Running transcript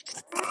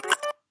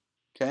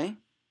Okay?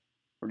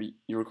 Are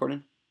you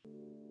recording?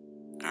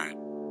 Alright.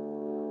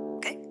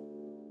 Okay.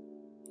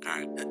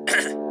 Alright.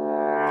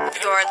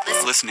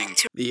 You're Listening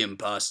to The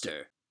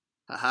Imposter.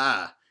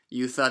 Haha,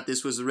 you thought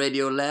this was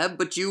Radio Lab,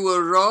 but you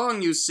were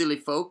wrong, you silly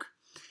folk.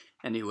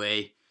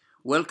 Anyway,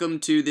 welcome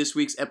to this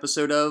week's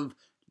episode of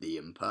The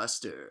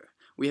Imposter.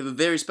 We have a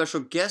very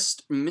special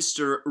guest,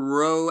 Mr.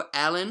 Ro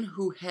Allen,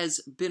 who has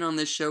been on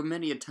this show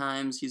many a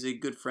times. He's a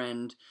good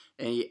friend,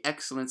 an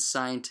excellent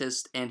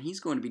scientist, and he's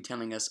going to be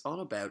telling us all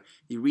about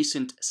the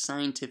recent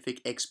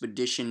scientific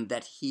expedition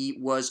that he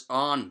was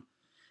on,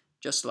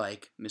 just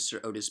like Mr.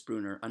 Otis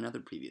Bruner, another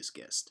previous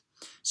guest.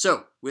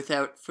 So,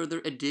 without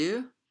further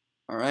ado,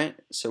 all right,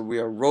 so we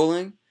are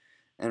rolling,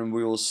 and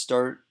we will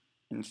start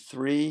in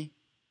 3,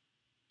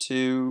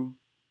 2,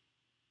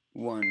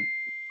 1.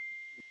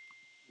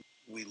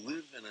 We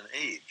live in an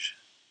age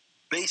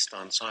based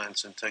on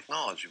science and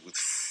technology with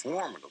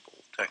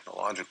formidable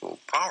technological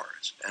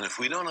powers. And if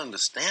we don't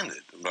understand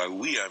it, by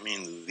we I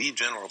mean the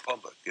general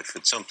public, if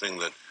it's something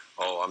that,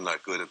 I'm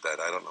not good at that,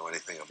 I don't know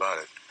anything about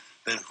it,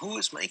 then who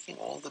is making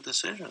all the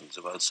decisions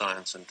about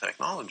science and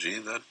technology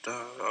that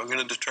are going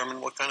to determine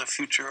what kind of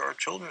future our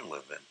children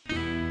live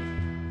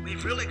in?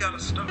 We've really got to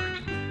start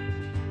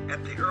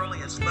at the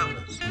earliest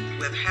levels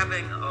with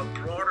having a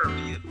broader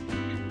view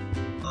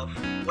of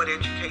what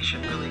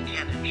education really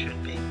can and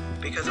should be.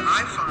 Because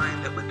I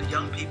find that with the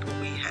young people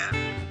we have,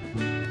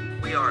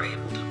 we are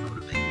able to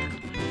motivate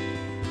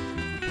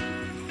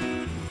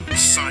them.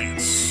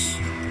 Science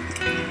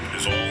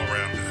is all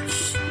around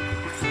us.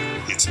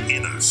 It's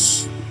in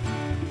us.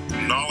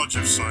 Knowledge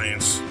of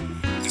science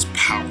is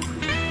power.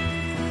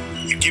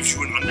 It gives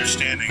you an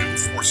understanding of the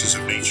forces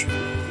of nature.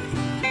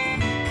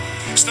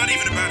 It's not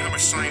even about how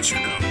much science you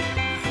know.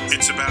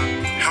 It's about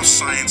how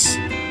science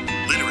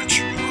literate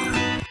you are.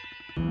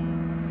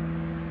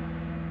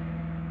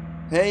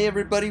 Hey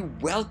everybody,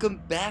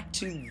 welcome back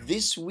to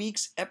this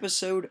week's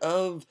episode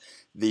of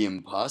The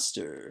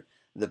Imposter,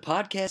 the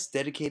podcast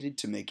dedicated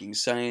to making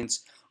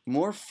science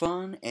more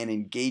fun and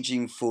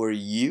engaging for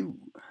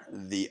you,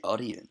 the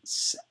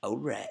audience.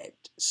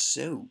 Alright,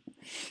 so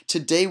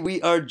today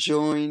we are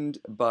joined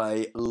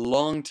by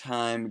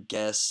longtime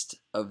guest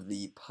of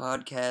the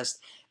podcast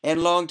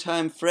and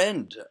longtime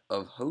friend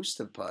of host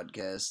of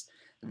podcast,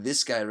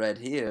 this guy right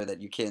here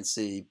that you can't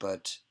see,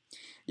 but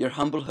your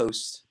humble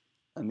host,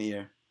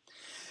 Amir.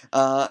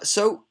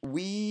 So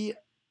we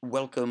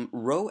welcome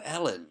Ro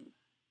Allen,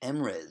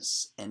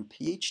 MRes, and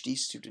PhD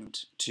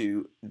student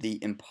to The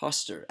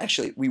Imposter.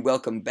 Actually, we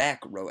welcome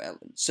back Ro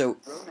Allen. So,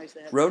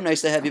 Ro,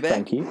 nice to have you back.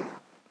 Thank you.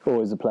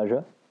 Always a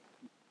pleasure.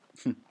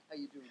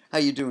 How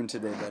you doing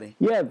today, buddy?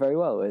 Yeah, very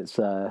well. It's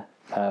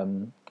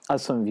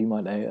as some of you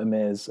might know,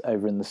 Amir's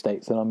over in the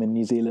States and I'm in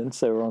New Zealand,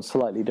 so we're on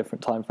slightly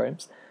different time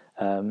frames.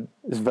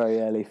 It's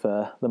very early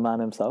for the man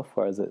himself,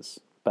 whereas it's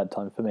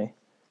bedtime for me.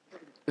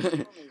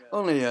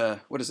 Only,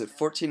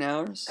 14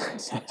 hours?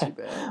 It's not too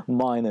bad.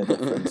 Minor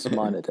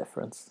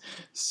difference.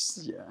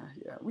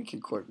 Yeah, we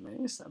can coordinate.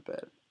 It's not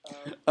bad.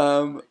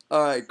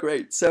 Alright,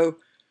 great. So,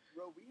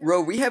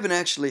 Ro, we haven't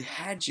actually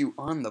had you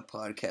on the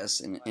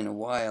podcast in a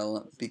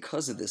while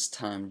because of this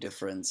time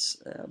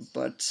difference,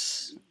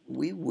 but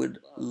we would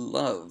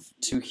love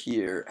to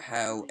hear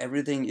how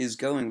everything is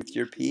going with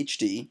your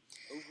PhD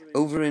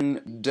over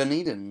in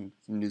Dunedin,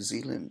 New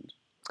Zealand.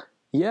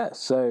 Yeah,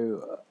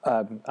 so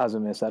as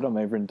Amir said, I'm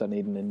over in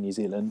Dunedin in New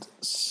Zealand,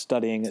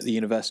 studying at the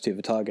University of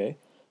Otago,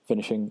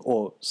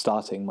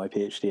 starting my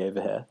PhD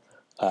over here.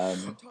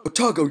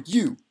 Otago,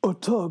 you!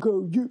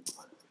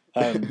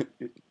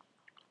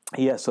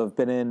 Yeah, so I've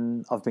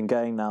been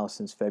going now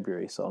since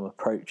February, so I'm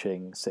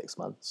approaching 6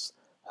 months.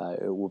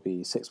 It will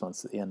be 6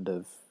 months at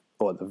the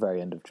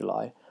very end of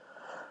July.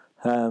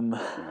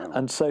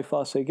 And so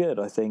far so good.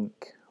 I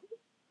think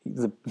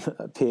the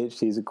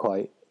PhDs are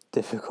quite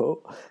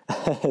difficult,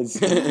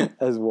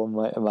 as one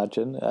might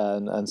imagine,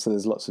 and so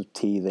there's lots of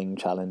teething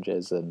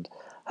challenges and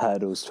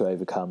hurdles to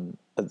overcome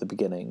at the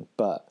beginning,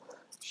 but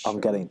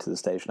I'm getting to the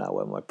stage now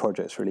where my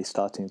project's really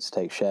starting to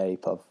take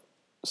shape. I've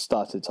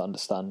started to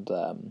understand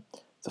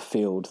the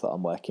field that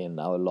I'm working in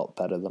now a lot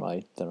better than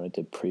I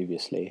did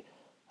previously.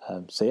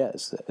 So yeah,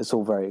 it's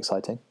all very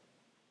exciting.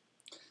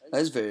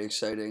 That is very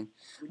exciting.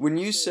 When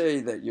you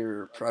say that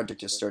your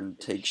project is starting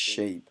to take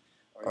shape,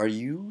 are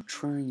you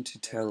trying to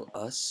tell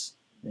us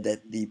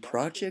that the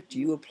project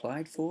you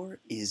applied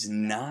for is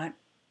not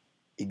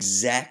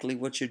exactly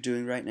what you're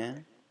doing right now?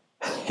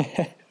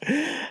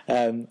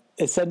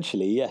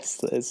 Essentially, yes.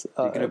 You're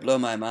going to blow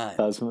my mind.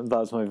 That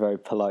was my very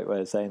polite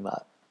way of saying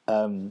that.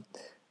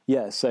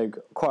 Yeah, so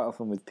quite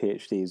often with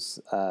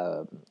PhDs,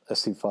 a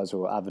supervisor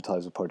will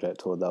advertise a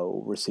project or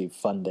they'll receive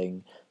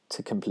funding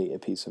to complete a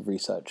piece of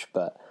research.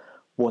 But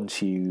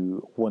once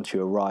you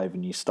arrive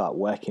and you start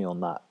working on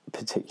that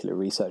particular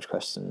research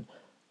question,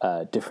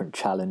 different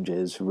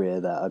challenges rear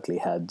their ugly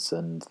heads,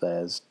 and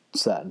there's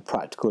certain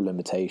practical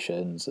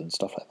limitations and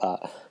stuff like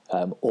that.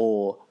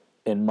 Or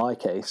in my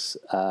case,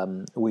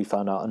 we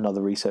found out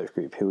another research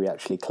group who we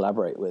actually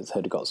collaborate with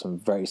had got some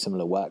very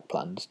similar work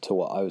planned to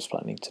what I was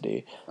planning to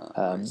do,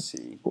 I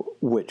see.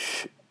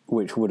 which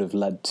which would have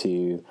led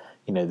to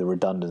the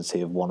redundancy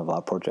of one of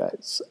our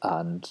projects.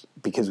 And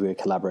because we were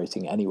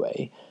collaborating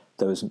anyway,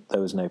 there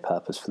was no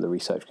purpose for the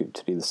research group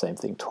to do the same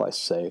thing twice.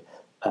 So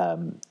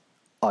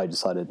I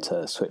decided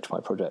to switch my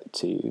project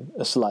to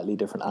a slightly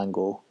different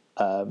angle,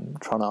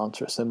 trying to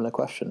answer a similar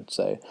question.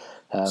 So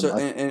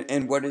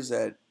and what is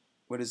that?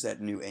 What is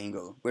that new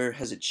angle? Where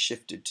has it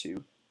shifted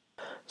to?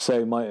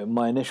 So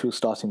my initial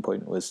starting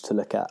point was to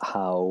look at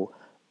how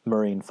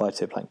marine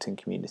phytoplankton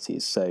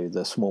communities, so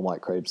the small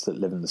microbes that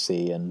live in the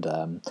sea and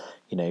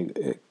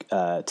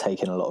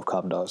take in a lot of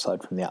carbon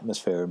dioxide from the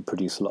atmosphere and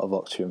produce a lot of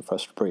oxygen for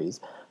us to breathe.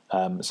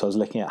 So I was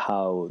looking at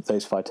how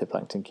those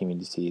phytoplankton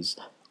communities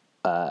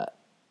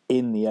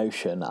in the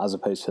ocean, as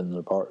opposed to in the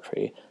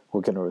laboratory,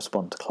 were going to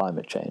respond to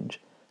climate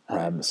change.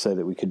 So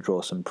that we could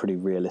draw some pretty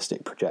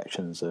realistic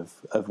projections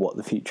of what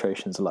the future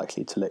oceans are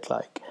likely to look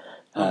like.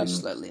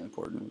 Slightly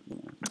important.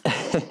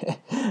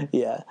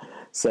 Yeah.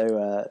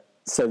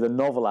 So the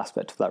novel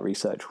aspect of that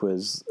research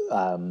was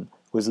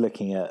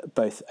looking at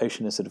both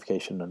ocean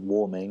acidification and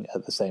warming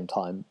at the same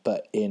time,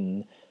 but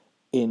in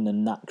a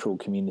natural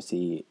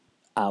community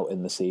out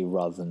in the sea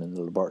rather than in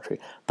the laboratory.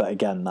 But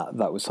again,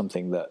 that was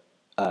something that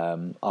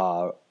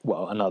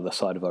another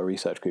side of our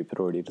research group had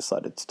already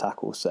decided to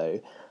tackle.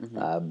 So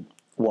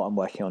what I'm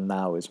working on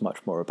now is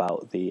much more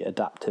about the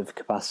adaptive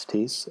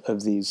capacities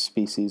of these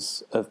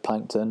species of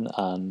plankton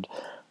and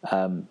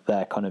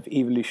their kind of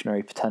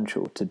evolutionary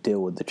potential to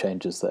deal with the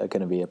changes that are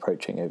going to be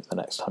approaching over the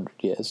next 100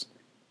 years.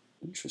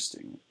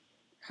 Interesting.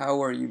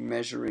 How are you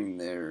measuring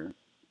their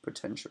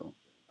potential?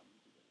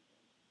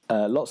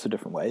 Lots of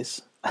different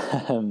ways.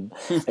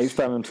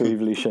 Experimental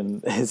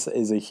evolution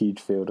is a huge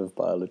field of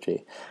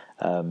biology.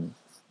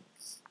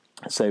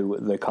 So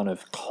the kind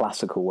of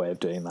classical way of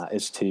doing that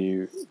is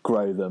to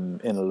grow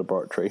them in a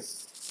laboratory.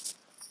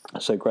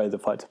 So grow the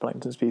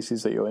phytoplankton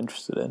species that you're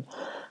interested in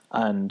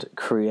and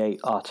create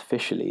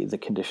artificially the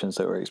conditions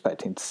that we're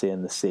expecting to see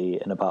in the sea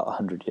in about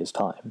 100 years'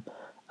 time,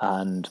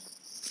 and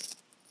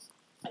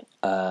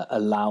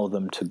allow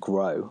them to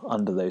grow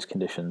under those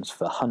conditions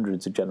for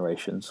hundreds of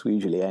generations. We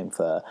usually aim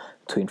for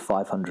between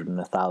 500 and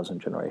 1,000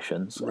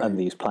 generations. Right. And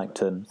these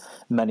plankton,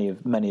 many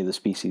of the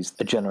species,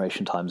 a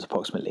generation time is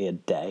approximately a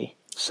day.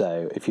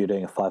 So if you're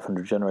doing a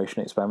 500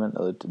 generation experiment,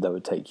 that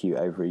would take you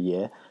over a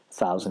year.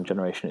 1,000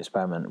 generation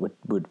experiment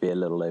would be a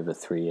little over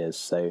 3 years.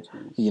 So,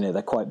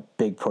 they're quite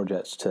big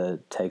projects to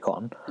take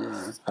on.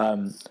 Yeah.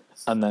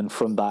 And then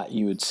from that,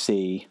 you would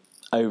see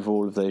over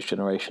all of those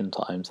generation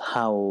times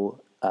how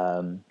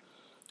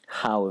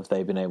have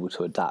they been able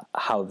to adapt?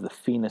 How have the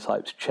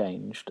phenotypes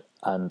changed?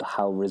 And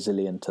how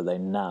resilient are they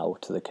now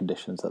to the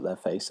conditions that they're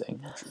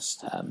facing?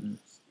 Interesting.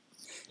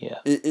 Yeah.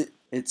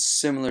 It's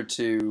similar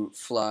to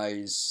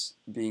flies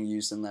being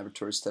used in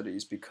laboratory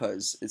studies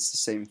because it's the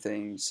same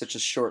thing. Such a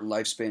short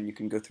lifespan, you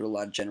can go through a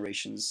lot of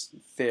generations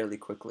fairly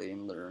quickly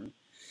and learn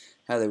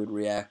how they would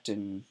react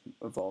and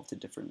evolve to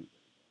different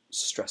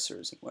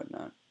stressors and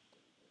whatnot.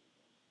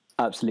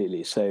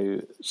 Absolutely.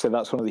 So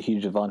that's one of the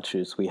huge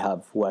advantages we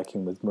have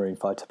working with marine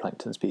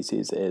phytoplankton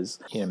species is,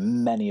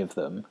 many of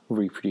them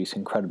reproduce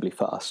incredibly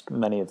fast.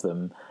 Many of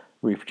them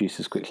reproduce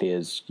as quickly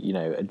as,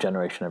 a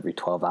generation every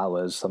 12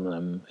 hours, some of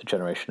them a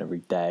generation every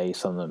day,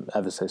 some of them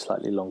ever so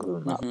slightly longer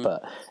than that. Mm-hmm.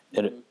 But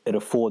it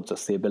affords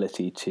us the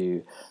ability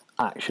to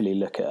actually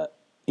look at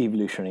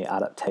evolutionary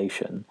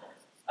adaptation,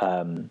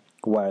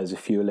 whereas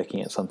if you were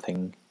looking at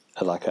something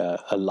like a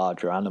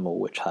larger animal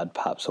which had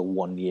perhaps a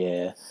 1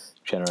 year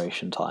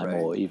generation time,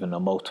 right, or even a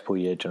multiple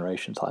year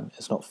generation time,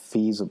 it's not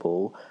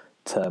feasible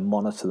to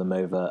monitor them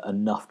over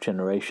enough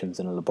generations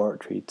in a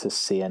laboratory to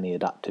see any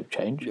adaptive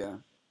change. Yeah,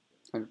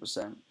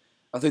 100%.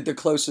 I think the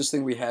closest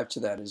thing we have to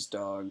that is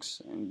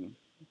dogs and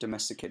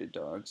domesticated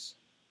dogs.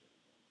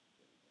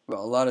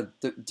 Well, a lot of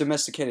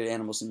domesticated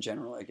animals in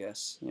general, I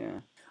guess. Yeah.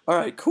 All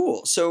right,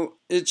 cool. So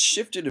it's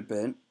shifted a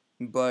bit,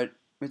 but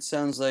it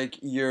sounds like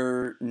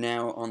you're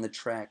now on the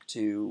track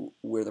to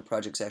where the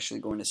project's actually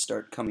going to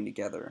start coming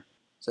together.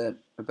 Is that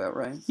about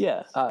right?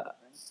 Yeah,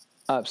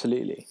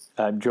 absolutely.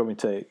 Do you want me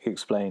to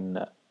explain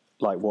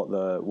what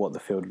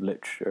the field of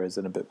literature is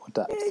in a bit more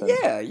depth?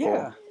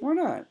 Yeah. Why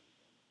not?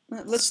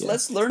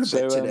 Let's learn a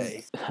bit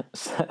today.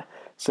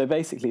 So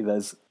basically,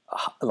 there's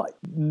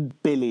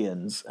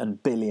billions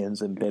and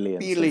billions and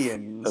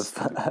billions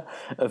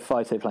of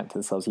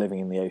phytoplankton cells living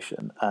in the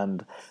ocean,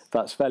 and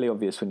that's fairly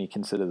obvious when you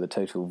consider the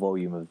total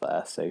volume of the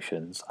Earth's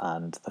oceans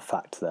and the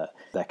fact that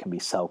there can be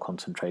cell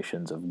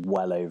concentrations of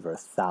well over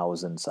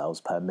 1,000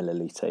 cells per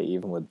milliliter,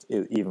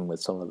 even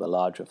with some of the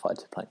larger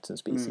phytoplankton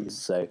species.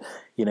 So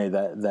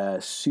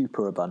they're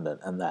super abundant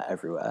and they're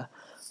everywhere.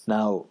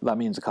 Now, that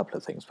means a couple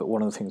of things, but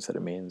one of the things that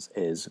it means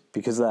is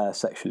because they're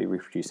sexually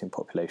reproducing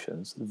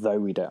populations, though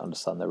we don't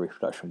understand their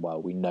reproduction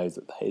well, we know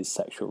that there is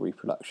sexual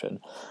reproduction.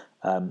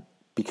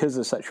 Because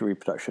there's sexual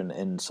reproduction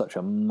in such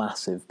a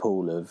massive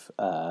pool of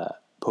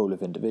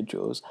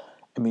individuals,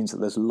 it means that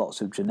there's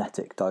lots of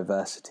genetic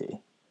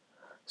diversity.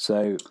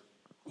 So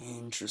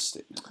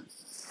Interesting.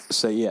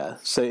 So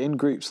in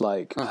groups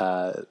like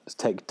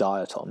take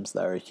diatoms,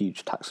 they're a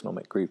huge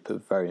taxonomic group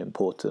of very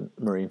important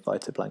marine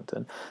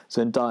phytoplankton.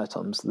 So in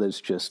diatoms,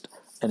 there's just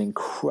an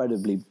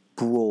incredibly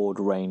broad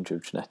range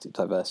of genetic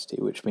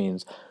diversity, which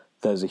means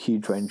there's a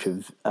huge range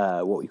of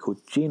what we call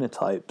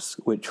genotypes,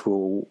 which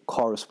will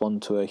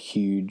correspond to a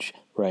huge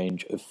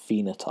range of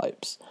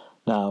phenotypes.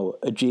 Now,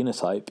 a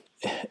genotype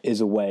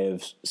is a way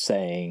of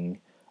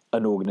saying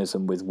an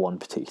organism with one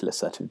particular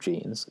set of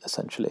genes,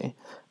 essentially,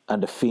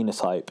 and a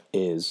phenotype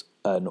is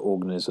an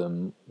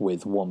organism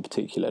with one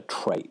particular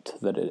trait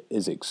that it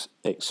is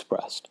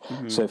expressed.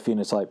 So a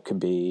phenotype can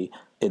be,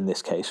 in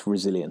this case,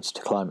 resilience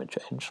to climate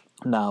change.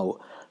 Now,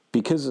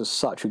 because there's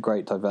such a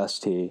great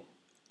diversity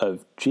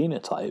of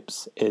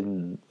genotypes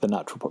in the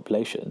natural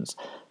populations,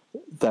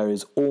 there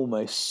is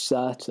almost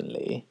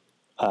certainly,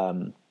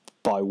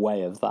 by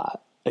way of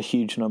that, a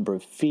huge number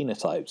of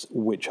phenotypes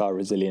which are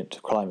resilient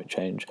to climate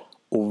change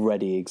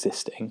already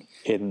existing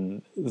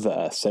in the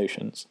Earth's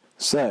oceans.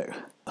 So,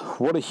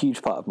 what a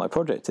huge part of my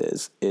project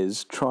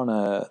is trying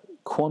to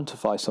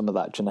quantify some of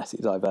that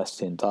genetic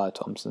diversity in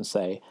diatoms and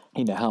say,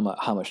 how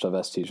much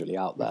diversity is really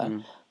out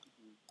there,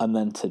 and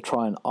then to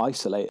try and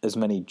isolate as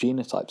many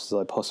genotypes as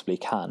I possibly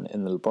can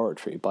in the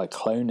laboratory by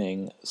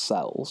cloning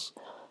cells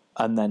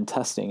and then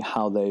testing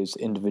how those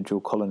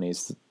individual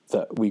colonies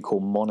that we call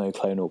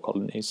monoclonal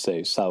colonies,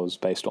 so cells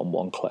based on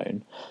one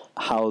clone,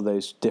 how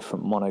those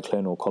different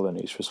monoclonal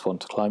colonies respond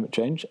to climate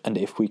change, and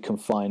if we can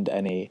find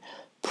any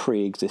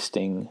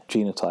pre-existing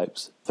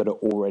genotypes that are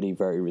already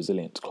very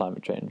resilient to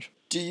climate change.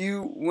 Do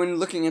you, when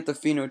looking at the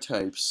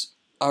phenotypes,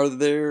 are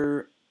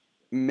there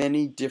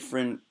many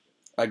different,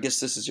 I guess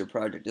this is your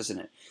project, isn't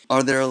it?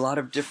 Are there a lot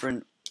of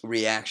different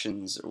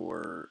reactions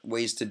or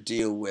ways to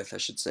deal with, I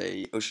should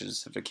say, ocean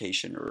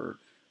acidification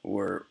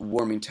or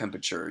warming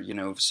temperature?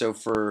 So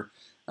for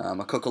a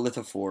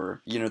coccolithophore,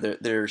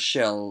 their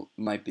shell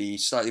might be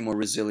slightly more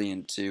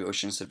resilient to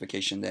ocean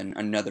acidification than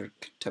another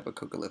type of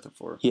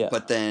coccolithophore. Yeah.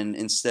 But then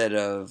instead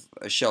of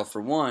a shell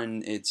for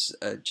one, it's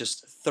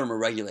just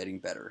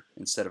thermoregulating better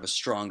instead of a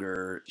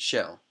stronger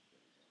shell.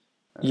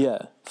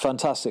 Yeah,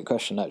 fantastic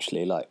question.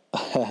 Actually,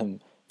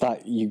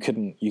 that you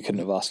couldn't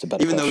have asked a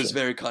better. Even question. though it's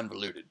very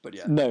convoluted, but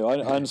yeah. No, I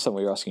understand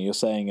what you're asking. You're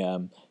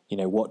saying,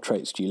 what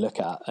traits do you look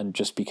at, and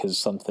just because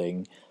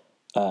something,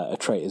 a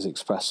trait is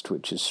expressed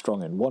which is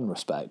strong in one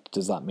respect,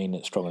 does that mean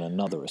it's strong in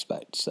another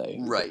respect? So,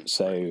 right.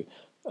 So,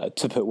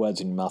 to put words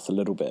in your mouth a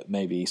little bit,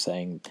 maybe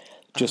saying,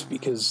 just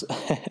because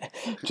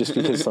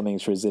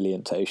something's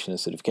resilient to ocean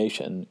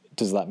acidification,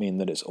 does that mean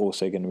that it's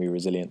also going to be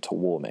resilient to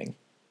warming,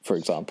 for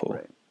example?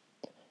 Right.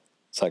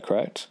 Is that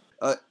correct?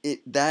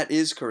 That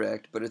is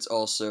correct, but it's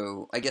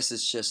also, I guess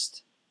it's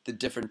just the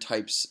different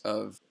types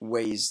of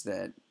ways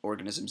that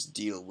organisms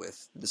deal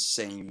with the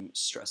same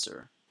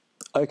stressor.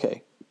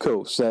 Okay,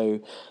 cool.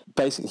 So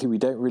basically we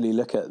don't really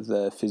look at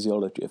the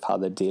physiology of how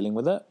they're dealing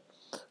with it.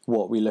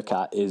 What we look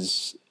at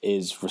is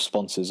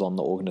responses on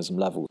the organism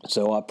level.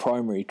 So our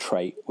primary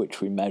trait,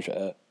 which we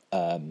measure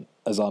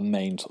as our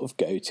main sort of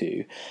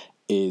go-to,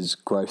 is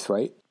growth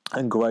rate.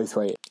 And growth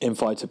rate in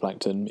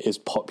phytoplankton is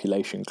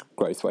population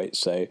growth rate,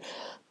 so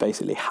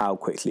basically how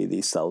quickly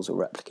these cells are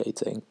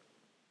replicating.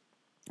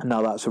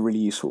 Now that's a really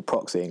useful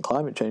proxy in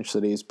climate change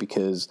studies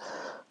because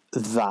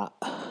that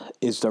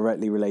is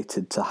directly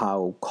related to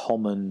how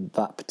common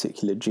that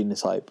particular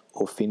genotype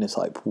or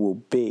phenotype will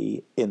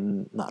be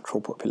in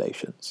natural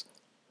populations.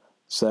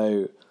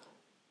 So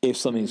if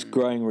something's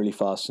growing really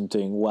fast and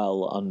doing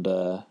well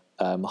under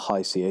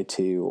high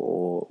CO2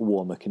 or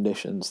warmer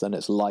conditions, then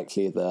it's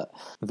likely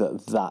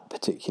that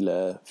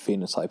particular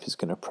phenotype is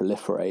going to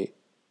proliferate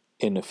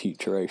in a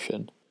future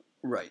ocean.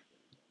 Right.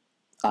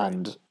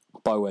 And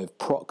by way of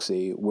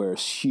proxy, we're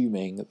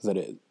assuming that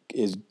it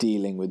is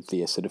dealing with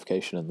the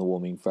acidification and the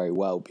warming very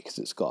well because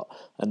it's got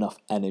enough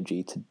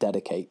energy to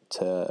dedicate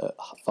to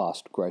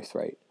fast growth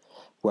rate.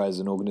 Whereas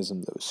an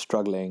organism that was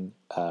struggling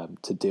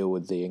to deal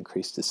with the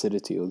increased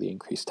acidity or the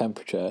increased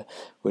temperature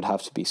would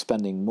have to be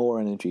spending more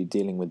energy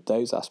dealing with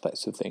those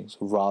aspects of things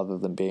rather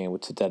than being able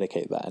to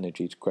dedicate that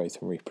energy to growth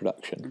and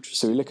reproduction.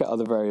 So we look at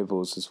other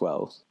variables as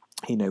well.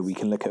 We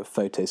can look at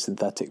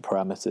photosynthetic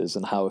parameters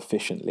and how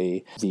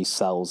efficiently these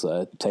cells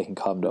are taking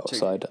carbon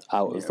dioxide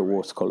out of the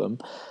water column.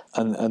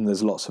 And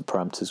there's lots of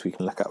parameters we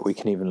can look at. We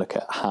can even look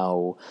at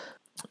how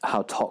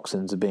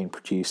toxins are being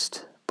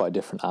produced by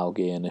different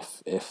algae and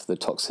if the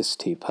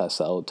toxicity per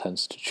cell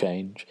tends to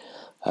change.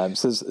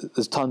 So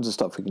there's tons of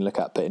stuff we can look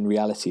at, but in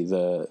reality,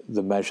 the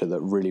measure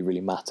that really,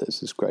 really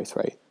matters is growth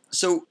rate.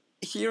 So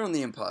here on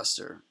The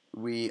Imposter,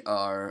 we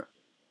are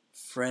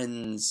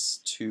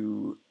friends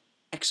to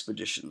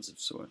expeditions of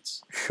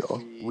sorts.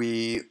 Sure.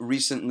 We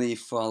recently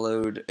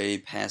followed a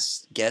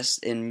past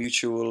guest and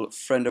mutual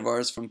friend of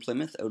ours from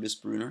Plymouth, Otis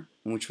Bruner,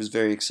 which was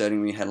very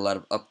exciting. We had a lot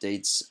of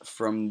updates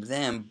from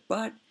them,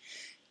 but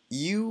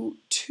you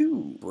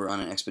too were on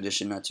an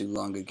expedition not too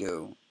long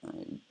ago.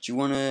 Do you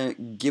want to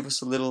give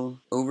us a little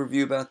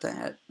overview about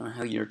that, on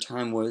how your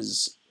time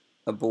was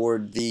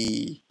aboard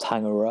the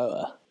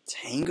Tangaroa.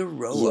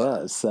 Tangaroa.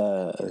 Yeah, it's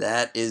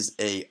That is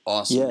a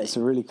awesome name. it's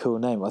a really cool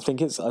name. I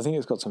think it's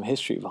got some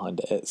history behind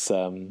it. It's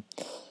I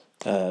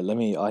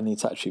need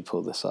to actually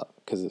pull this up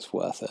because it's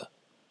worth it.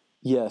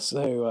 Yeah,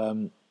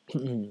 so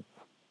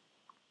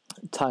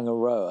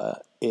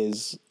Tangaroa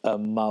is a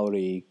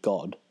Maori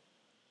god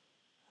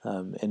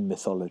in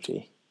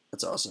mythology.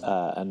 That's awesome.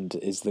 And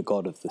is the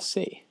god of the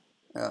sea.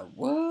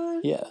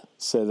 What? Yeah,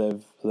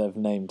 so they've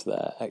named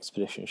their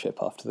expedition ship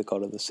after the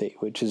god of the sea,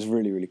 which is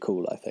really, really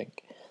cool, I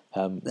think.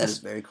 That is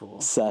very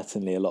cool.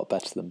 Certainly a lot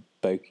better than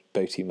Boaty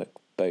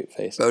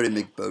McBoatface.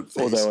 Boaty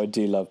McBoatface. Although I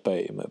do love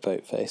Boaty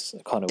McBoatface.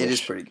 It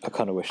is pretty good. I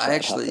kind of wish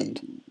that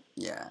happened.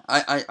 Yeah,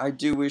 I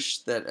do wish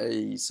that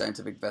a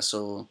scientific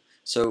vessel...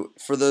 So,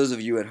 for those of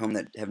you at home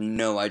that have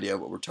no idea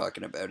what we're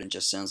talking about and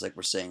just sounds like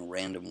we're saying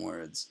random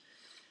words,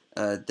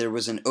 there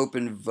was an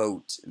open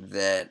vote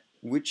that...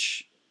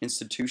 Which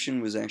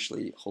institution was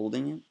actually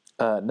holding it?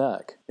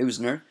 NERC. It was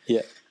NERC?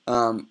 Yeah.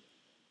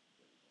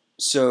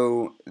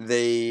 So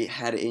they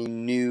had a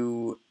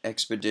new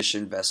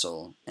expedition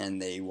vessel,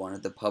 and they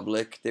wanted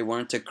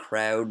to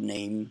crowd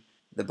name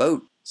the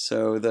boat.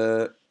 So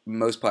the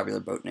most popular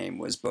boat name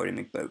was Boaty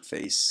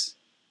McBoatface,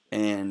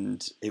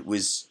 and it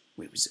was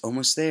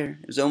almost there.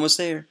 It was almost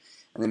there,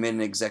 and they made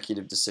an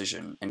executive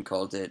decision and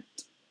called it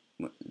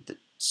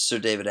Sir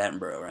David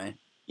Attenborough, right?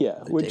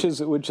 Yeah, which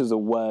is a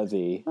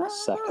worthy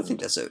second. I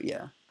think that's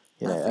yeah.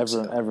 You know,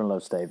 everyone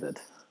loves David.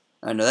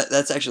 I know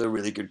that's actually a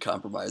really good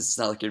compromise. It's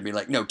not like you'd be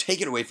like, no,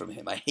 take it away from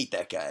him. I hate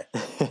that guy.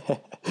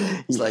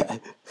 It's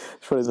like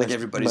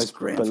everybody's most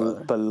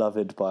grandfather.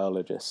 Beloved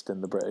biologist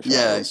in the British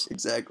Yes, Isles.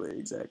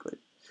 exactly.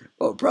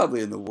 Well, probably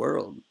in the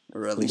world,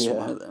 or at least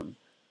one of them.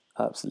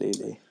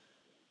 Absolutely.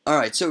 All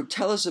right, so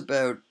tell us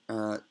about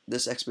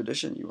this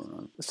expedition you were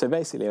on. So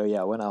basically,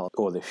 I went out,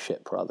 or this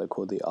ship rather,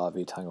 called the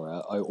RV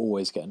Tangaroa. I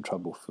always get in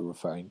trouble for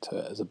referring to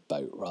it as a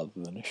boat rather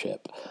than a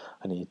ship.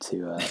 I need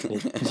to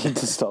need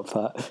to stop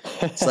that.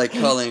 It's like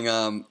calling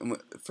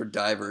for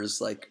divers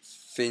like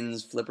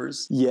fins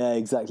flippers. Yeah,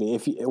 exactly.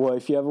 If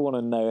you ever want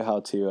to know how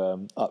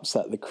to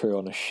upset the crew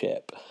on a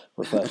ship,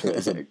 refer to it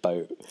as a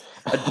boat.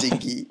 A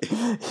dinghy.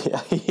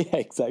 yeah,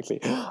 exactly.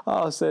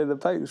 Oh, so the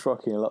boat's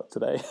rocking a lot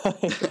today.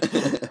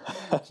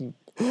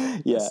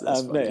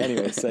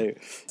 Anyway,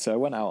 so I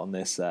went out on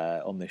this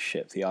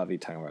ship, the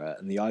RV Tangaroa,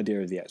 and the idea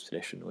of the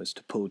expedition was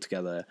to pull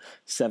together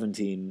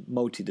 17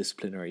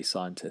 multidisciplinary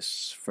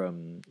scientists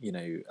from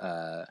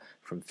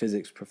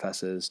physics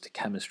professors to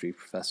chemistry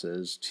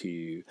professors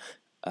to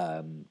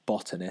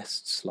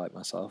botanists like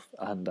myself,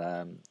 and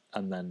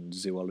then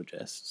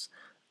zoologists,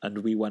 and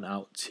we went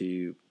out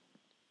to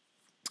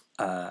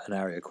an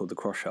area called the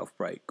Cross Shelf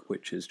Break,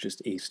 which is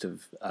just east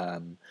of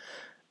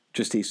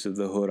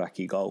the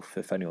Hauraki Gulf,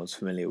 if anyone's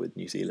familiar with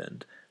New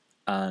Zealand.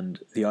 And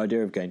the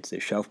idea of going to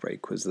this shelf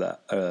break was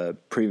that a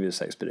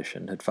previous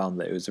expedition had found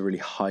that it was a really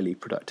highly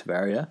productive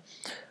area.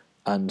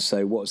 And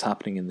so what was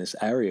happening in this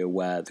area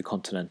where the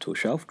continental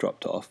shelf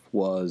dropped off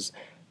was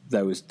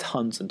there was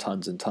tons and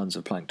tons and tons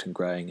of plankton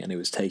growing, and it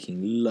was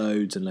taking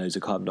loads and loads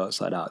of carbon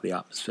dioxide out of the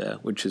atmosphere,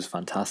 which is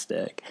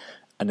fantastic.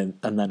 And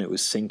then it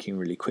was sinking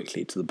really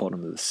quickly to the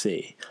bottom of the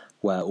sea,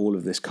 where all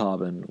of this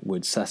carbon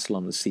would settle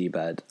on the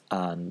seabed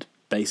and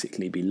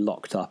basically be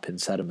locked up in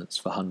sediments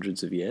for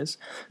hundreds of years.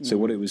 So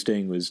what it was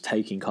doing was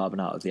taking carbon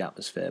out of the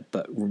atmosphere,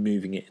 but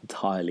removing it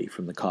entirely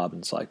from the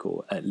carbon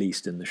cycle, at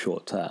least in the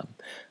short term,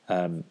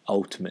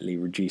 ultimately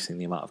reducing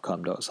the amount of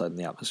carbon dioxide in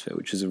the atmosphere,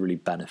 which is a really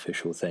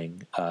beneficial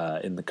thing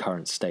in the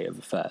current state of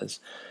affairs.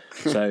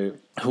 So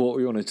what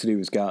we wanted to do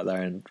was go out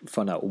there and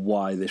find out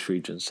why this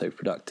region is so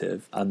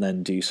productive, and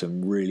then do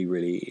some really,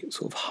 really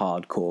sort of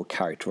hardcore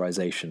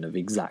characterization of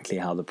exactly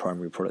how the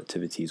primary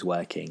productivity is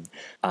working,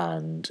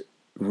 and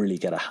really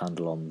get a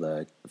handle on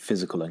the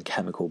physical and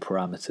chemical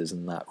parameters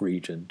in that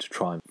region to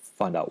try and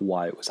find out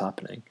why it was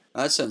happening.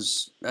 That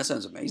sounds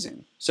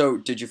amazing. So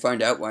did you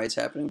find out why it's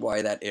happening?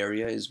 Why that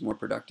area is more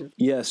productive?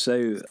 Yeah,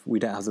 so we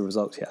don't have the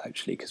results yet,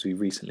 actually, because we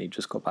recently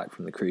just got back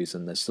from the cruise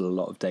and there's still a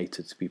lot of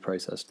data to be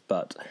processed.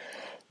 But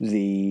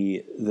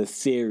the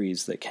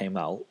theories that came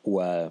out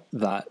were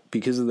that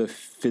because of the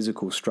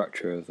physical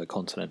structure of the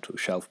continental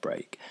shelf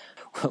break,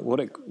 what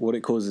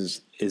it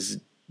causes is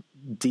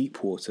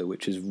deep water,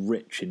 which is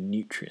rich in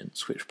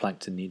nutrients which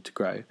plankton need to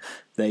grow.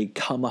 They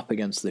come up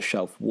against the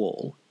shelf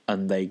wall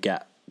and they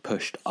get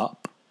pushed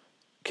up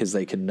because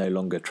they can no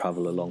longer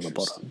travel along the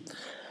bottom.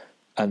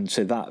 And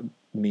so that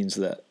means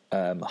that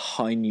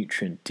high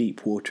nutrient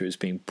deep water is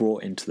being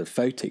brought into the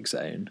photic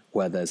zone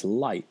where there's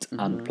light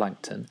and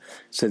plankton.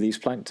 So these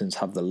planktons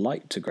have the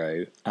light to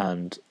grow,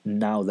 and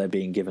now they're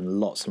being given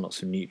lots and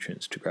lots of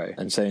nutrients to grow.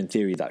 And so in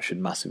theory, that should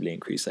massively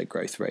increase their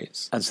growth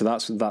rates. And so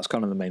that's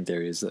kind of the main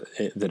theory, is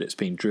that it's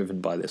being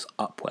driven by this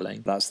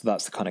upwelling. That's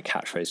the kind of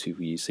catchphrase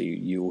people use. So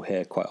you will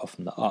hear quite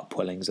often that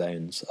upwelling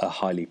zones are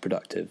highly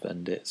productive,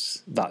 and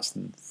that's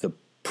the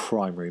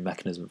primary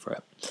mechanism for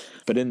it.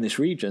 But in this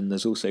region,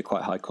 there's also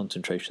quite high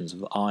concentrations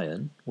of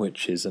iron,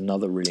 which is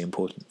another really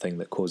important thing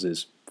that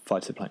causes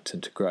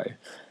phytoplankton to grow.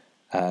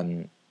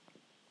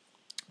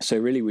 So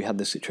really we had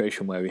this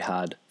situation where we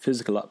had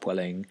physical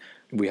upwelling,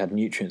 we had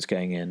nutrients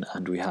going in,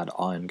 and we had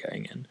iron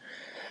going in.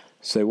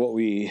 So what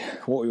we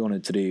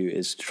wanted to do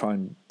is to try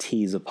and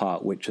tease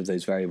apart which of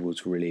those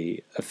variables were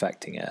really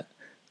affecting it,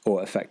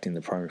 or affecting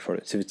the primary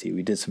productivity.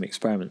 We did some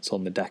experiments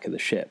on the deck of the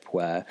ship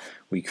where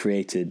we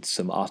created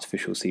some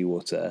artificial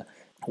seawater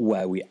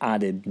where we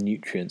added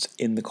nutrients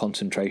in the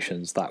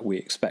concentrations that we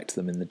expect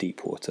them in the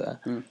deep water.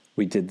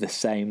 We did the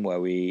same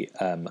where we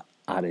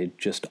added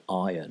just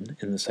iron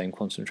in the same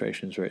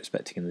concentrations we're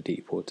expecting in the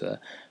deep water,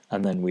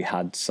 and then we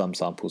had some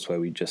samples where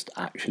we just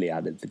actually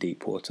added the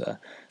deep water,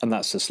 and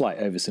that's a slight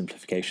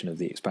oversimplification of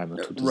the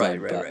experimental design.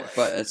 Right.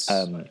 But it's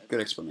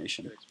good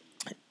explanation.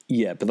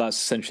 Yeah, but that's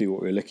essentially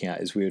what we were looking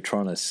at, is we were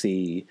trying to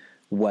see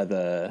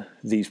whether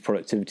these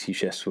productivity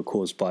shifts were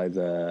caused by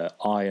the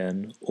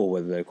iron, or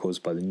whether they were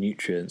caused by the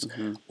nutrients,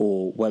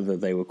 or whether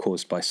they were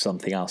caused by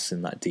something else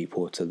in that deep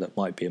water that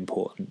might be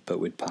important but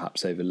we'd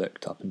perhaps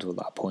overlooked up until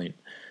that point.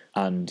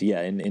 And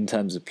yeah, in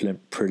terms of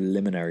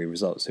preliminary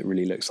results, it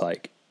really looks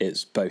like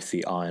it's both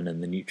the iron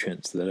and the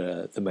nutrients that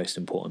are the most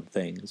important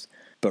things.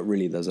 But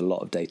really, there's a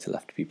lot of data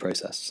left to be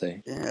processed. So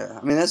Yeah,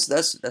 I mean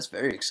that's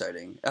very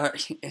exciting.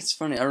 It's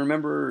funny. I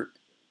remember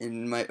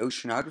in my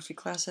oceanography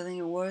class, I think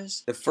it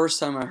was, the first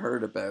time I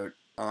heard about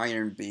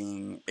iron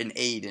being an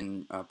aid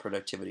in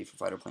productivity for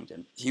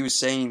phytoplankton. He was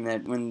saying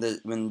that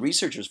when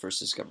researchers first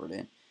discovered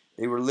it,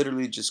 they were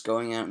literally just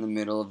going out in the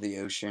middle of the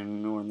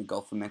ocean or in the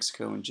Gulf of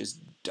Mexico and just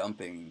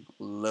dumping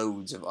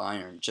loads of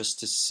iron just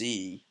to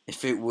see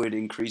if it would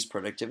increase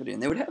productivity.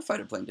 And they would have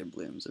phytoplankton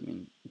blooms. I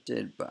mean, it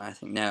did, but I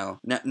think now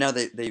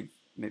they've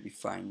maybe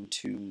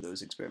fine-tuned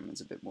those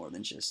experiments a bit more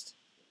than just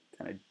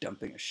kind of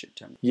dumping a shit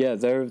ton. yeah,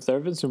 there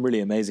have been some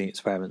really amazing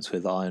experiments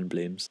with iron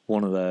blooms.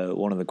 One of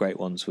the great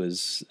ones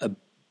was a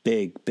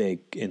big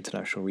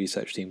international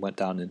research team went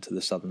down into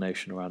the Southern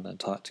Ocean around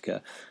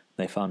Antarctica.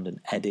 They found an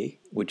eddy,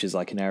 which is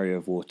like an area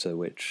of water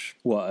which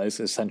is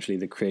essentially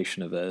the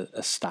creation of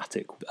a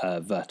static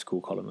vertical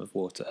column of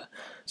water.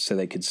 So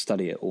they could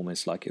study it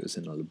almost like it was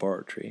in a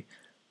laboratory.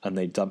 And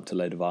they dumped a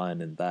load of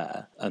iron in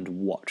there and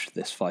watched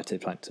this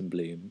phytoplankton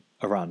bloom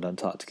around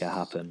Antarctica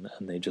happen.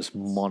 And they just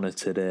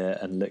monitored it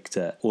and looked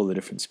at all the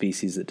different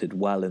species that did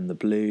well in the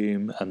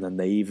bloom. And then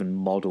they even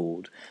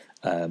modelled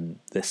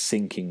the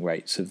sinking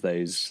rates of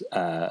those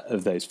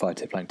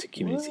phytoplankton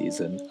communities,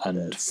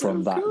 and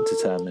from that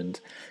determined,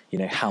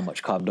 how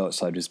much carbon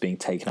dioxide was being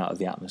taken out of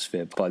the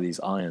atmosphere by these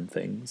iron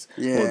things,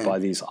 or by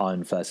these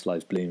iron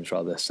fertilized blooms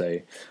rather.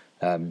 So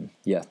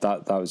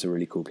that was a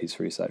really cool piece of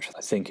research.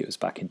 I think it was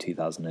back in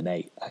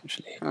 2008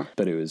 actually,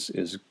 but it was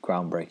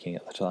groundbreaking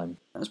at the time.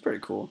 That's pretty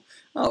cool.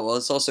 Oh well,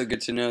 it's also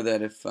good to know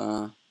that if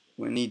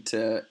we need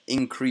to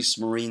increase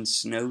marine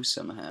snow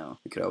somehow,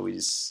 we could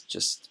always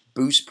just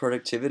boost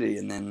productivity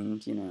and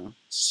then,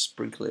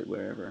 sprinkle it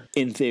wherever.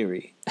 In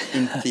theory.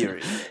 In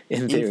theory.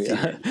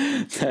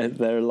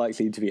 There are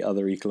likely to be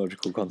other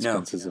ecological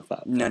consequences of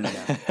that. No.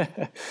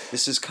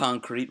 This is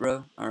concrete,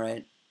 bro. All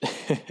right.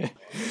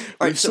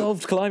 We've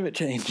solved climate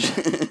change.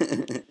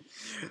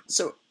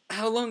 So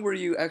how long were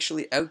you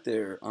actually out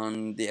there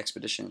on the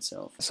expedition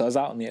itself? So I was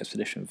out on the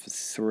expedition for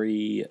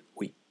 3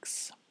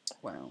 weeks.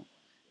 Wow.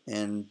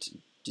 And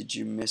did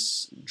you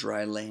miss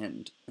dry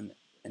land at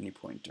any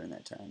point during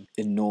that time?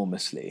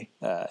 Enormously,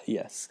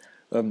 yes.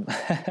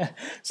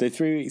 So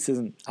 3 weeks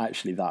isn't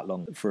actually that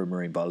long for a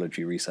marine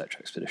biology research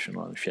expedition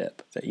on a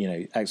ship. But,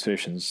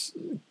 expeditions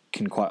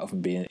can quite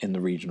often be in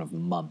the region of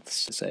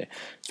months. So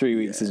 3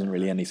 weeks isn't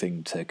really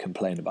anything to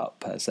complain about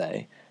per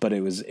se. But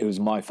it was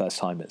my first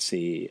time at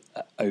sea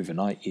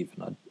overnight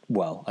even.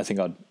 I think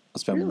I'd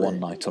spent one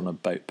night on a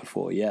boat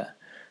before,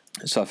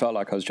 So I felt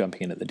like I was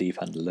jumping in at the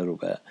deep end a little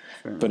bit.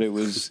 But it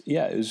was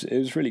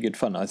really good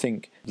fun. I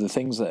think the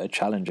things that are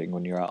challenging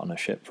when you're out on a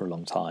ship for a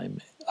long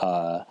time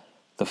are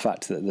the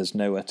fact that there's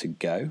nowhere to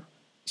go.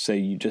 So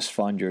you just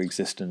find your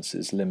existence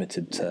is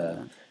limited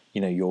to,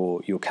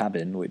 your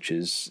cabin, which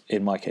is,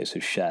 in my case,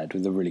 was shared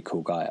with a really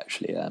cool guy,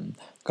 actually, a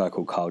guy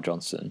called Carl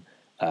Johnson,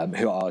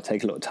 who I'll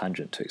take a little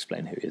tangent to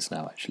explain who he is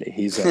now, actually.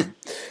 He's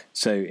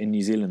so in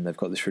New Zealand, they've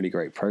got this really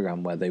great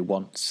program where they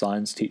want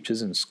science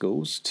teachers in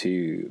schools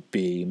to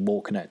be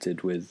more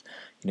connected with,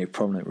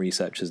 prominent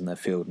researchers in their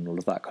field and all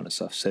of that kind of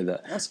stuff. So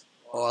that's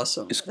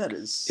awesome.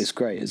 It's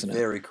great, isn't it?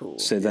 Very cool.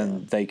 So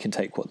then they can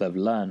take what they've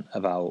learned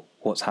about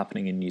what's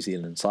happening in New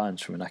Zealand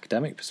science from an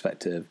academic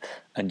perspective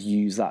and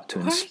use that to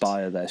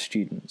inspire their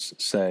students.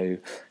 So,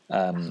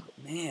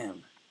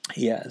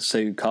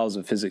 so Carl's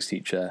a physics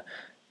teacher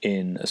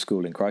in a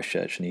school in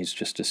Christchurch, and he's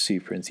just a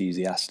super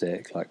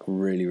enthusiastic, like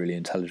really, really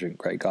intelligent,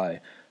 great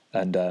guy.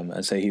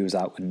 And so he was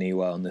out with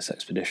Niwa on this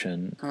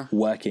expedition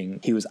working.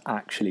 He was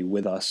actually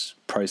with us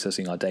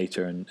processing our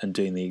data and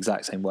doing the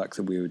exact same work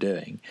that we were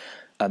doing.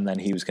 And then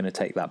he was going to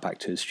take that back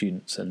to his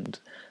students and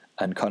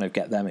kind of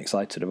get them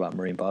excited about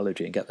marine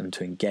biology and get them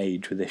to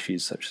engage with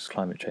issues such as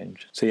climate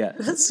change. So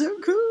that's so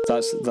cool.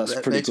 That's that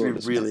pretty cool.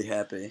 Makes me really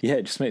happy. Yeah,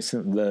 it just makes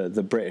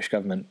the British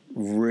government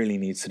really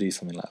needs to do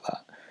something like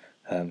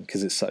that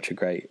because it's such a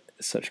great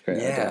such a great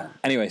Yeah. idea.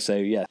 Anyway, so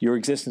yeah, your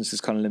existence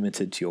is kind of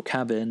limited to your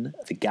cabin,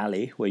 the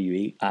galley where you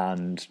eat,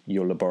 and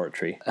your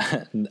laboratory.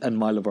 And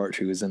my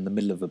laboratory was in the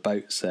middle of a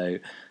boat,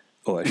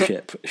 or a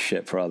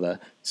ship rather.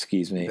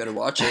 Excuse me. You better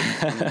watch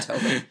it. I'm gonna tell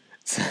them.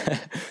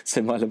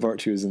 So my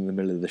laboratory was in the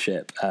middle of the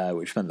ship,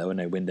 which meant there were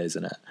no windows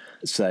in it.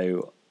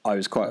 So I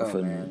was quite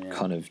often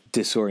kind of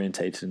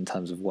disorientated in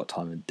terms of what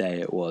time of day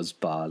it was,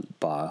 by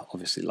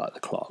obviously like the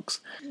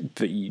clocks.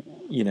 But you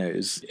know, it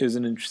was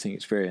an interesting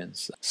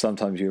experience.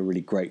 Sometimes you're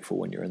really grateful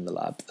when you're in the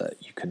lab that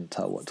you couldn't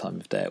tell what time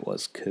of day it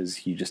was,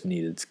 because you just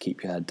needed to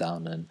keep your head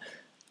down and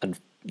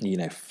you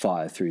know,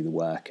 fire through the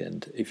work.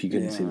 And if you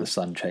couldn't see the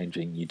sun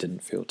changing, you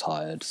didn't feel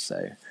tired.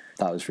 So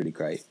that was really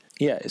great.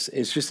 Yeah,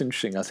 it's just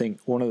interesting. I think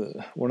one of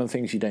the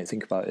things you don't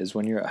think about is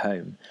when you're at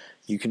home,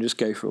 you can just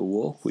go for a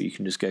walk, or you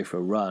can just go for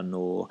a run,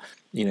 or,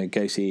 you know,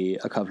 go see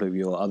a couple of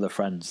your other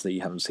friends that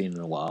you haven't seen in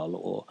a while,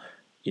 or,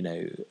 you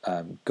know,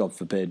 God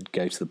forbid,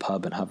 go to the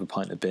pub and have a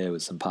pint of beer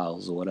with some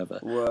pals or whatever.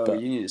 Whoa,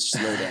 you need to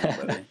slow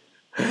down, buddy.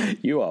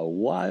 You are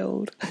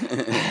wild.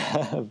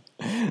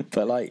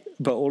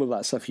 But all of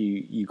that stuff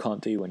you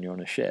can't do when you're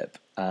on a ship.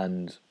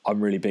 And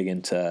I'm really big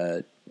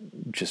into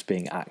just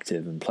being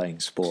active and playing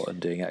sport and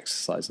doing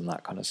exercise and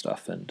that kind of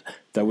stuff. And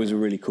there was a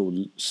really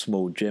cool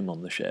small gym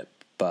on the ship,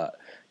 but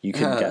you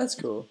could get. That's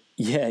cool.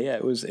 Yeah,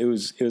 it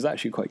was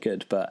actually quite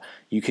good, but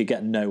you could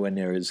get nowhere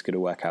near as good a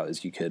workout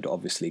as you could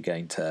obviously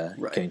going to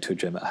a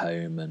gym at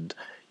home. And,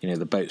 you know,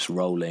 the boat's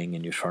rolling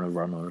and you're trying to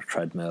run on a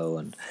treadmill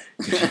and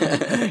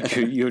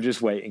you're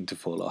just waiting to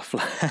fall off.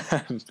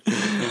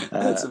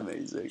 That's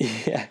amazing.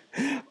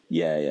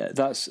 Yeah.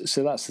 That's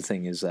the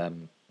thing is,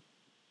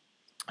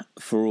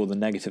 for all the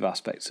negative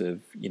aspects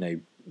of, you know,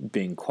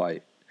 being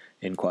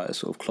in quite a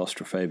sort of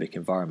claustrophobic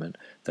environment,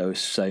 there were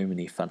so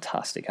many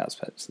fantastic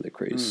aspects of the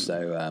cruise.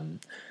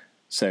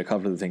 So a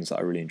couple of the things that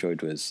I really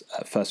enjoyed was,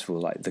 first of all,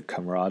 like the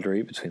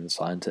camaraderie between the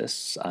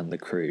scientists and the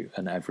crew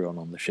and everyone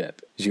on the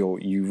ship.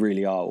 You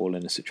really are all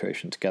in a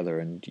situation together,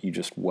 and you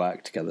just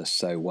work together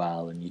so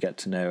well, and you get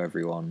to know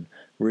everyone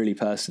really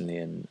personally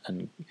and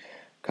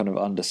kind of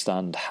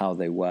understand how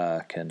they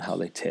work and how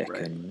they tick.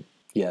 Right. And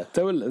yeah,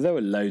 there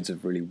were loads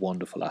of really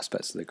wonderful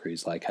aspects of the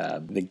cruise, like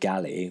the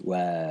galley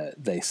where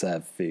they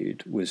serve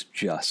food was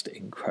just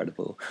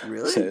incredible.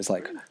 Really? So it was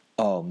like,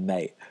 oh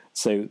mate.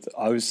 So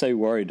I was so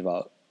worried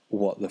about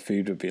what the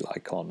food would be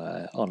like on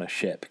a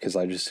ship, because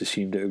I just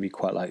assumed it would be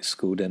quite like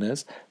school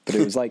dinners, but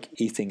it was like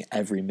eating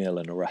every meal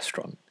in a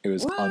restaurant. It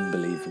was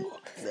unbelievable.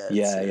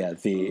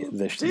 That's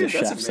the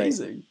chefs.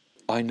 Amazing.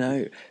 I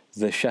know.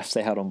 The chefs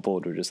they had on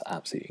board were just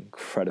absolutely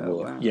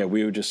incredible. Oh, wow. Yeah,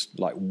 we were just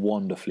like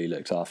wonderfully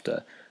looked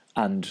after,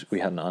 and we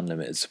had an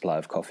unlimited supply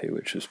of coffee,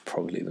 which was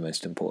probably the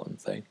most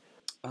important thing.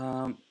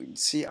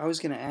 See, I was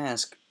going to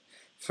ask,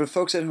 for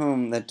folks at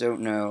home that don't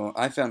know,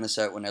 I found this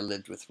out when I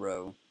lived with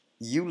Ro.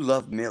 You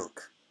love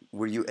milk.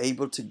 Were you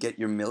able to get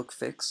your milk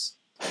fix?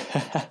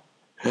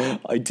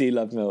 I do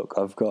love milk.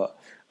 I've got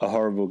a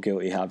horrible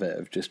guilty habit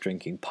of just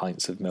drinking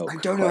pints of milk. I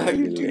don't know how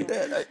you do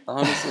that.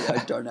 Honestly,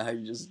 I don't know how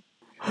you just...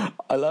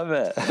 I love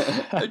it.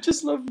 I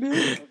just love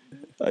milk.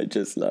 I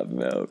just love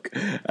milk.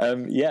 I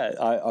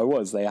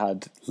was. They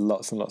had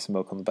lots and lots of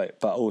milk on the boat,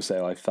 but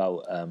also I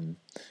felt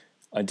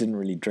I didn't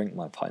really drink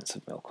my pints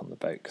of milk on the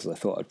boat because I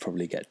thought I'd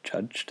probably get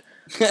judged.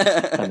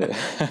 and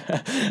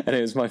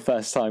it was my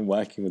first time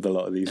working with a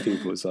lot of these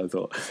people, so I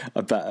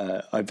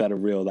thought I better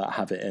reel that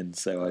habit in.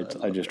 So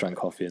I just drank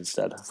coffee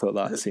instead. I thought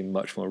that seemed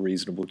much more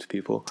reasonable to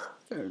people.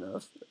 Fair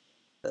enough.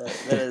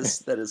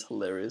 That is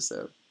hilarious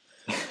though.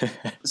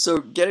 So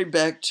getting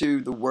back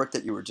to the work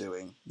that you were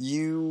doing,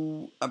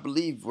 you, I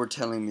believe, were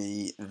telling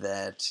me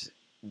that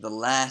the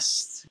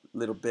last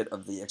little bit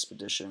of the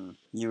expedition,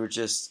 you were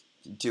just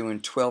doing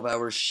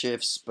 12-hour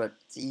shifts, but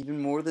even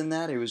more than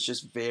that, it was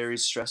just very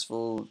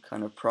stressful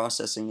kind of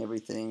processing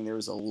everything. There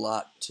was a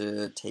lot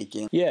to take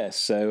in. Yeah,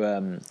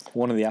 so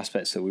one of the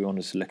aspects that we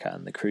wanted to look at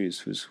in the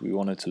cruise was we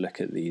wanted to look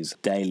at these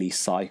daily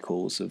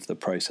cycles of the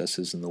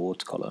processes in the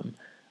water column.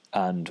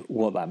 And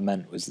what that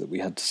meant was that we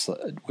had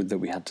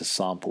to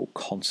sample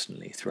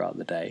constantly throughout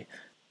the day.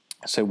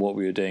 So what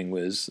we were doing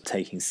was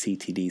taking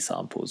CTD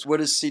samples. What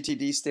does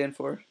CTD stand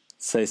for?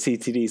 So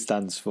CTD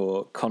stands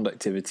for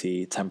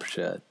conductivity,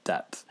 temperature,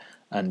 depth,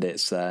 and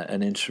it's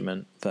an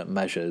instrument that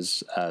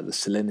measures the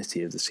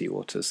salinity of the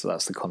seawater. So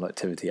that's the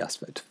conductivity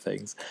aspect of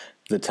things,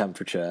 the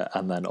temperature,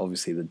 and then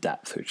obviously the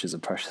depth, which is a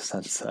pressure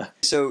sensor.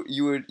 So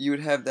you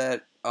would have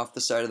that off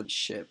the side of the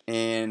ship,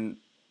 and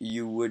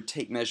you would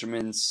take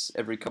measurements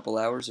every couple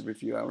hours, every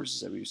few hours.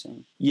 Is that what you're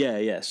saying?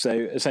 Yeah. So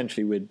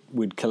essentially,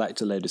 we'd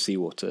collect a load of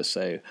seawater.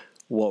 So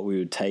what we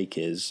would take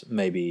is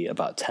maybe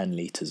about 10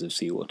 litres of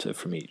seawater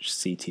from each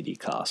CTD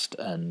cast,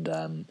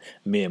 and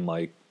me and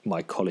my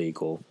my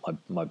colleague or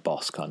my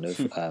boss, kind of,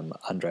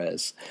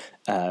 Andreas,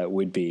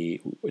 would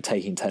be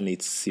taking 10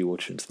 litres of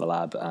seawater into the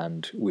lab,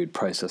 and we'd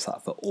process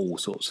that for all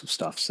sorts of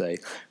stuff. So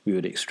we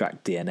would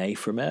extract DNA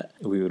from it.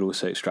 We would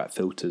also extract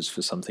filters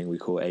for something we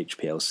call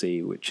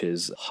HPLC, which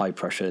is high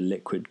pressure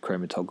liquid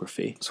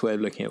chromatography. It's a way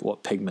of looking at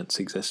what pigments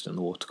exist in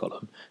the water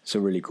column. It's a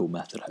really cool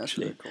method,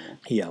 actually. That's pretty cool.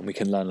 Yeah, and we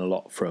can learn a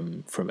lot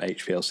from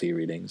HPLC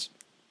readings.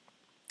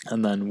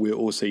 And then we're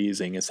also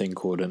using a thing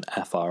called an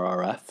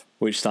FRRF,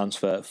 which stands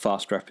for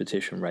fast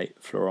repetition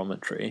rate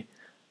fluorometry,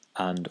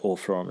 or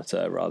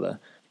fluorometer rather.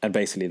 And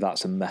basically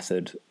that's a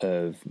method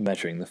of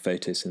measuring the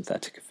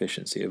photosynthetic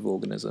efficiency of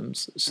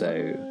organisms.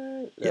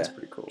 So That's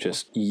pretty cool.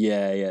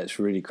 It's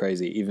really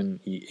crazy.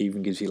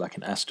 Even gives you like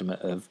an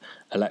estimate of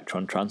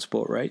electron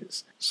transport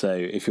rates. So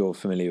if you're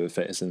familiar with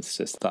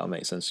photosynthesis, that'll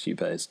make sense to you,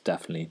 but it's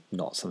definitely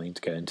not something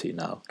to go into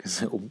now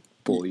because it'll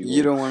bore you.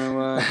 You don't want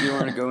to. You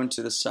want to go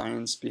into the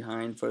science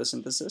behind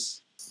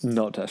photosynthesis?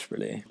 Not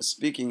desperately.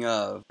 Speaking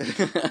of,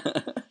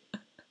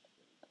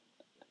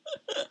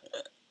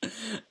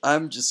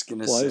 I'm just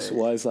gonna say.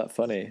 Why is that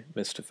funny,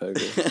 Mr.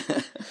 Fogel?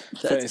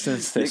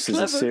 Photosynthesis is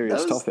a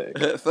serious topic.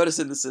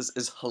 Photosynthesis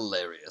is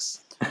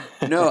hilarious.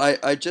 No,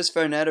 I just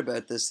found out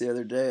about this the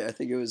other day. I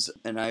think it was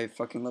an I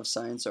Fucking Love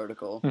Science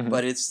article. Mm-hmm.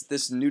 But it's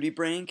this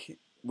nudibranch,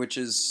 which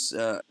is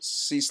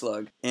sea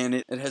slug, and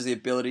it has the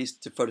ability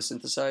to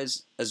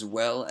photosynthesize as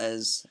well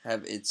as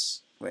have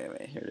its... Wait,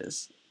 here it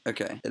is.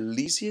 Okay.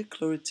 Elysia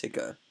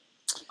chlorotica.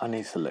 I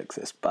need to look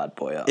this bad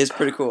boy up. It's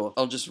pretty cool.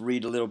 I'll just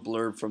read a little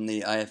blurb from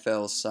the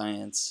IFL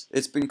Science.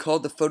 It's been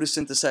called the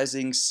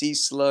photosynthesizing sea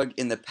slug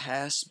in the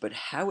past, but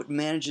how it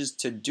manages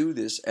to do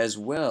this as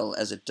well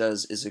as it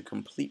does is a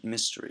complete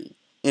mystery.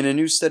 In a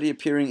new study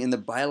appearing in the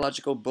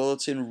Biological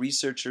Bulletin,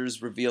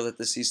 researchers reveal that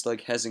the sea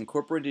slug has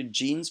incorporated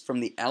genes from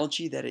the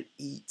algae that it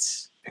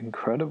eats.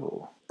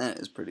 Incredible. That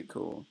is pretty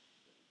cool.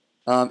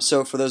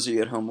 So for those of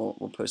you at home,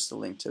 we'll post a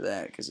link to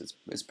that because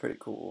it's a pretty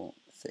cool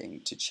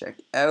thing to check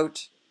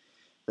out.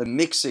 The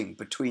mixing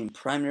between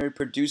primary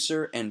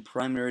producer and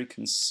primary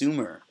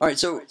consumer. All right,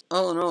 so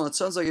all in all, it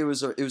sounds like it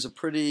was a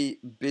pretty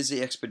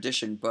busy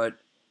expedition, but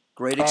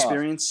great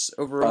experience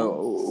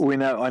overall.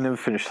 I never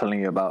finished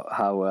telling you about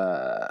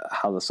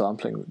how the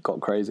sampling got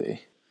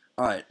crazy.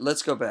 All right,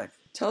 let's go back.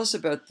 Tell us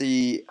about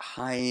the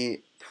high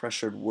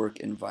pressured work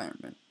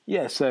environment.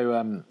 Yeah,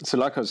 so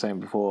like I was saying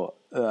before,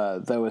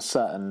 there were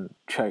certain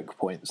choke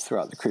points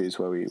throughout the cruise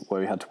where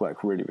we had to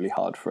work really, really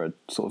hard for a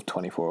sort of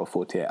 24 or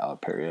 48 hour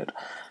period.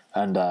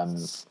 And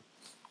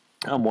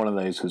one of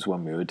those was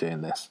when we were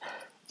doing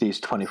these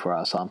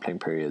 24-hour sampling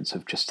periods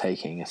of just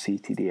taking a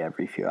CTD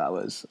every few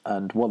hours.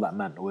 And what that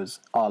meant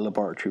was our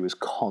laboratory was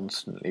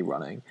constantly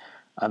running,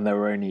 and there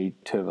were only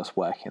 2 of us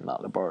working in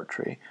that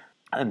laboratory.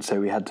 And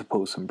so we had to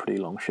pull some pretty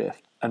long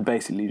shifts and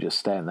basically just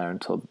stay in there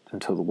until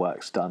the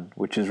work's done,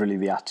 which is really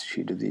the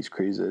attitude of these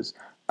cruises.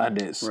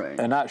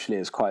 And actually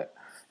it's quite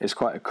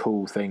a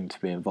cool thing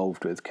to be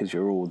involved with because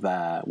you're all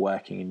there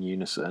working in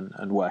unison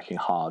and working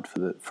hard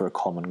for a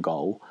common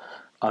goal,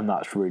 and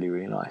that's really,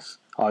 really nice.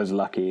 I was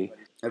lucky.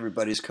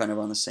 Everybody's kind of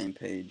on the same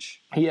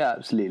page. Yeah,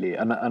 absolutely.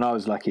 And I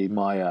was lucky.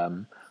 My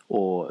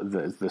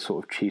the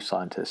sort of chief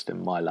scientist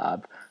in my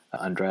lab,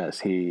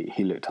 Andreas, he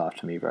looked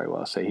after me very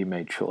well. So he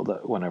made sure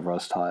that whenever I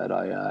was tired,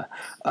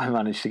 I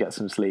managed to get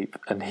some sleep,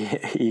 and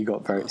he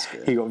got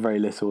very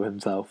little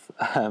himself.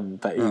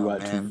 But he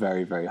worked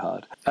very, very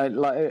hard.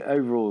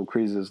 Overall,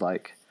 cruises are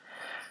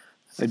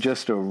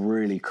just a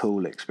really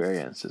cool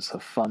experience. It's a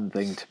fun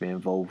thing to be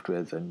involved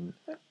with, and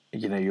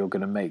you're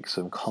going to make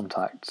some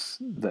contacts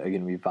that are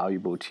going to be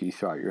valuable to you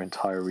throughout your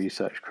entire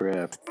research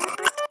career.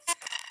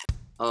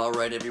 All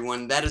right,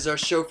 everyone, that is our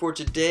show for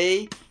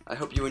today. I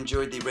hope you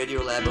enjoyed the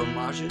Radiolab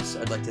homages.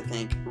 I'd like to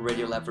thank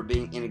Radiolab for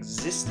being in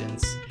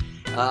existence.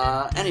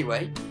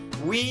 Anyway,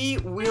 we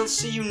will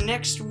see you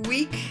next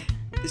week.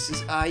 This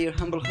is I, your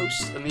humble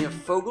host, Amir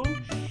Fogel.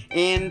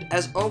 And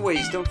as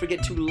always, don't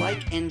forget to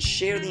like and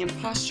share The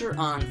Imposter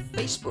on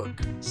Facebook,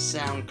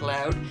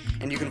 SoundCloud,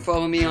 and you can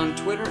follow me on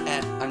Twitter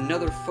at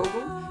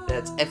AnotherFogel.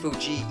 That's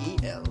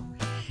Fogel.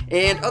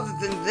 And other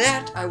than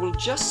that, I will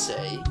just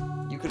say...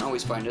 you can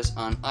always find us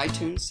on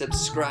iTunes.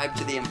 Subscribe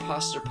to the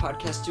Imposter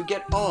Podcast to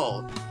get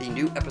all the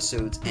new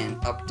episodes and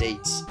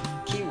updates.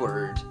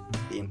 Keyword,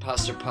 the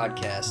Imposter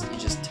Podcast. You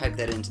just type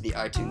that into the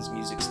iTunes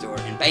music store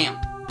and bam,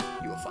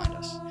 you will find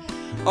us.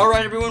 All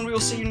right, everyone, we will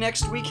see you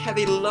next week. Have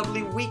a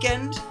lovely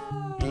weekend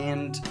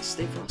and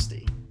stay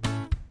frosty.